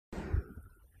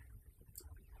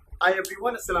Hi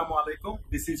everyone, Assalamu alaikum.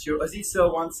 This is your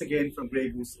Azizul once again from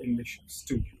Goose English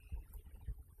Studio.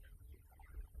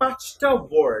 পাঁচটা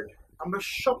word আমরা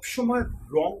সব সময়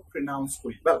wrong pronounce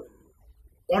করি। Well,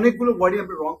 অনেকগুলো ওয়ার্ডই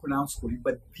আমরা wrong pronounce করি,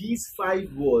 but these 5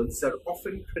 words are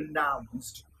often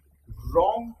pronounced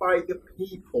wrong by the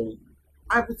people.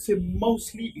 I would say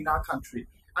mostly in our country.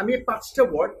 আমি এই পাঁচটা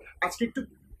ওয়ার্ড আজকে একটু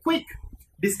quick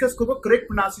discuss করব correct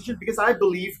pronunciation because I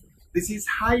believe this is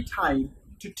high time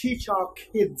to teach our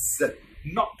kids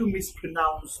not to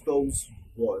mispronounce those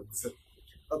words.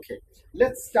 Okay,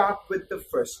 let's start with the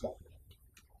first one.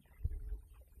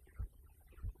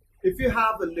 If you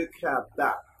have a look at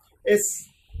that,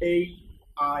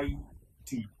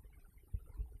 S-A-I-D.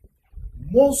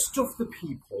 Most of the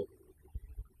people,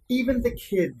 even the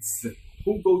kids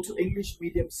who go to English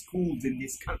medium schools in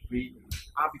this country,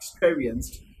 I've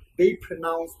experienced, they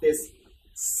pronounce this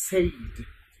said.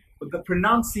 But the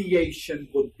pronunciation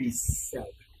would be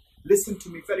said. Listen to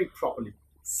me very properly.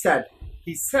 Said.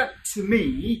 He said to me,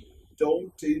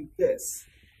 don't do this.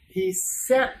 He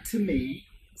said to me,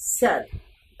 said,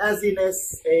 as in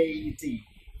S-A-D.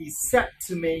 He said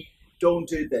to me, don't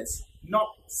do this.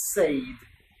 Not said,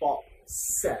 but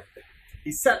said.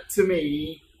 He said to me,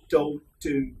 don't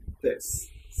do this.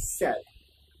 Said.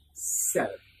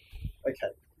 Said.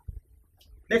 Okay.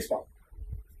 Next one.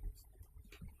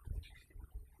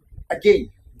 Again,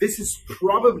 this is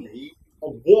probably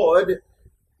a word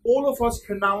all of us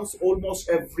pronounce almost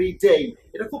every day.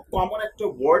 It's a common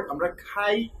word.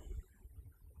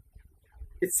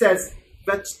 It says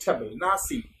vegetable.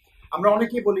 Nasi. Amra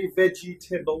oneke boli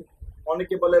vegetable,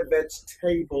 oneke bole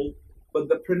vegetable, but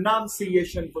the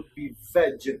pronunciation would be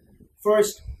veg.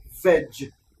 First, veg.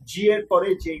 G er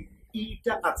pore je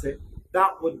eta ate.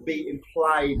 That would be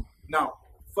implied. Now,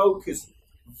 focus.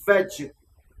 Veg.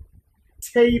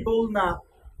 Table na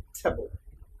table.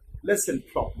 Listen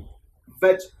properly.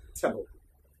 Vegetable.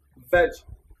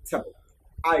 Vegetable.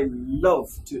 I love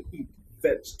to eat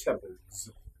vegetables.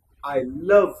 I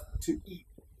love to eat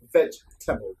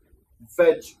vegetable.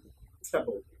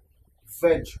 Vegetable.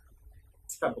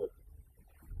 Vegetable.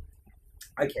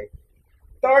 Okay.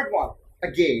 Third one.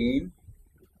 Again.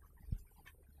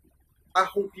 I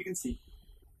hope you can see.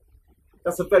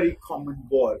 That's a very common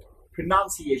word.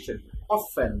 Pronunciation.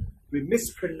 Often we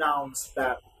mispronounce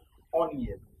that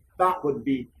onion. That would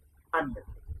be onion.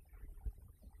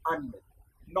 Onion.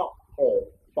 Not all,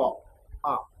 but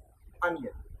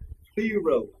onion.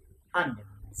 Plural.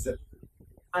 Onions.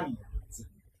 Onions.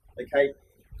 Okay.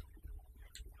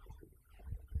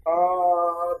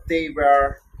 They were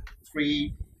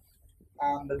 3.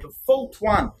 And the 4th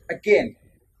one, again,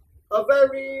 a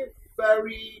very,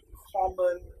 very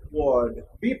common word.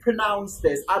 We pronounce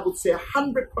this, I would say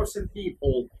 100%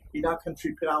 people in our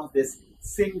country pronounce this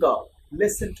singer.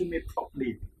 Listen to me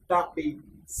properly. That be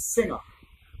singer.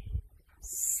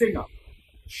 Singer.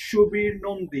 Shubir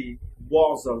Nundi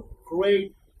was a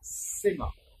great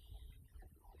singer.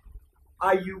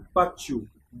 Ayub Bachchu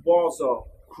was a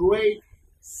great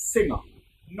singer.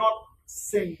 Not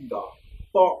singer,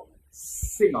 but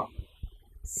singer.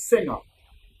 Singer.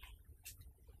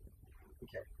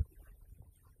 Okay.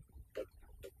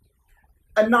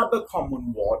 Another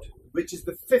common word, which is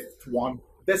the 5th one.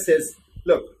 This is,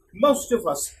 look, most of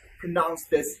us pronounce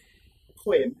this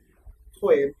poem.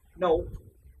 No,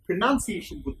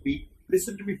 pronunciation would be,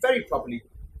 listen to me very properly,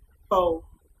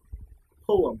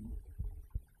 poem.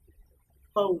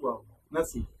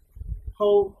 Let's see.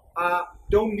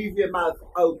 Don't leave your mouth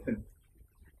open.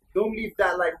 Don't leave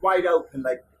that like wide open,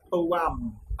 like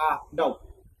poem. No.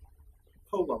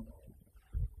 Poem.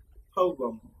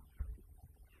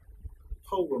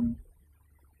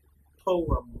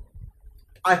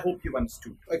 I hope you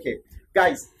understood. Okay,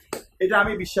 guys, এটা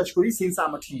আমি বিশ্বাস করি since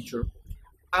I'm a teacher.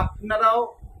 আপনারাও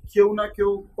কেউ না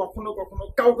কেউ কখনো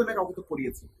কাউকে না কাউকে তো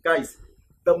পড়িয়েছেন. Guys,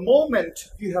 the moment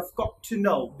you have got to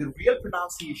know the real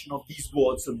pronunciation of these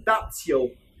words, so that's your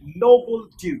noble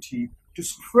duty to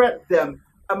spread them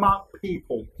among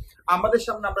people. আমাদের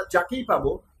সামনে আমরা যাকেই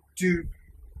পাবো to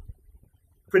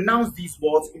pronounce these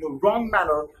words in a wrong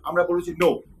manner, আমরা বলবো যে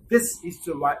no, this is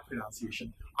the right pronunciation.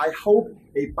 I hope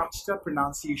a পাঁচটা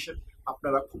pronunciation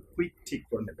আপনারা খুব quick ঠিক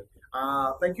করে নেবেন.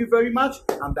 Thank you very much,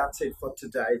 and that's it for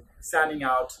today. Signing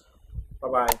out. Bye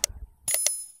bye.